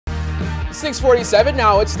6:47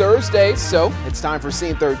 now. It's Thursday, so it's time for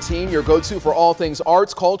Scene 13, your go-to for all things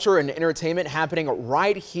arts, culture, and entertainment happening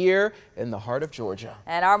right here in the heart of Georgia.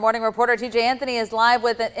 And our morning reporter TJ Anthony is live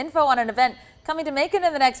with info on an event coming to Macon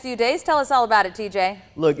in the next few days. Tell us all about it, TJ.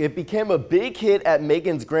 Look, it became a big hit at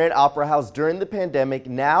Macon's Grand Opera House during the pandemic.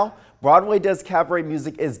 Now, Broadway Does cabaret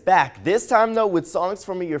music is back. This time, though, with songs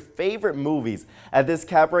from your favorite movies at this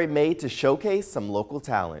cabaret made to showcase some local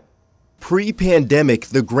talent. Pre-pandemic,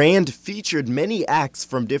 the Grand featured many acts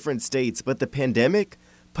from different states, but the pandemic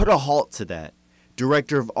put a halt to that.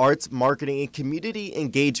 Director of Arts, Marketing, and Community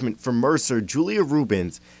Engagement for Mercer, Julia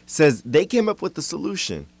Rubens, says they came up with the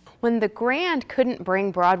solution. When the Grand couldn't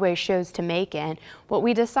bring Broadway shows to Macon, what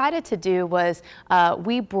we decided to do was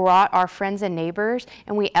we brought our friends and neighbors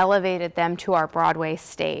and we elevated them to our Broadway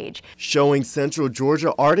stage. Showing Central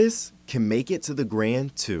Georgia artists can make it to the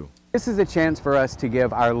Grand too. This is a chance for us to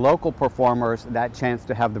give our local performers that chance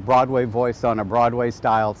to have the Broadway voice on a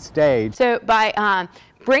Broadway-style stage. So by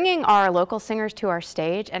bringing our local singers to our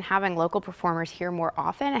stage and having local performers here more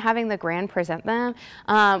often and having the Grand present them,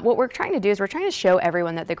 what we're trying to do is we're trying to show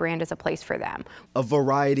everyone that the Grand is a place for them. A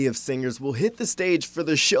variety of singers will hit the stage for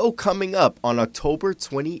the show coming up on October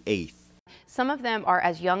 28th. Some of them are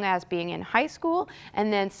as young as being in high school,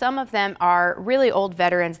 and then some of them are really old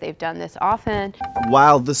veterans. They've done this often.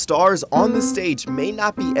 While the stars on the stage may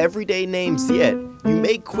not be everyday names yet, you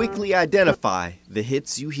may quickly identify the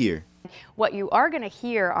hits you hear. What you are going to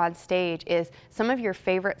hear on stage is some of your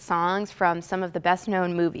favorite songs from some of the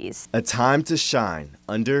best-known movies. A time to shine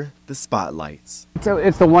under the spotlights. So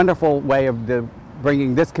it's a wonderful way of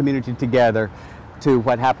bringing this community together to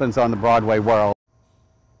what happens on the Broadway world.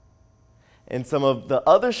 And some of the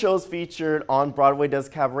other shows featured on Broadway Does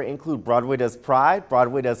Cabaret include Broadway Does Pride,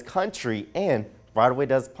 Broadway Does Country, and Broadway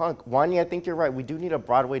Does Punk. Wanya, I think you're right. We do need a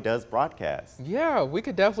Broadway Does broadcast. Yeah, we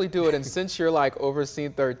could definitely do it. And since you're like over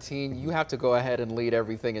Scene 13, you have to go ahead and lead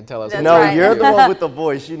everything and tell us. No, right. You're the one with the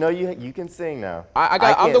voice. You know, you can sing now.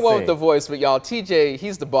 I'm the one with the voice, but y'all, TJ,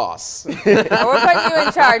 he's the boss. We're putting you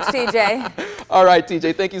in charge, TJ. All right,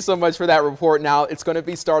 TJ, thank you so much for that report. Now, it's going to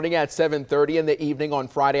be starting at 7:30 in the evening on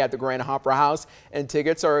Friday at the Grand Opera House, and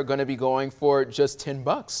tickets are going to be going for just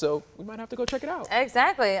 $10, so we might have to go check it out.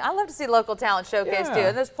 Exactly. I love to see local talent showcased too,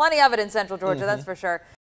 and there's plenty of it in Central Georgia, that's for sure.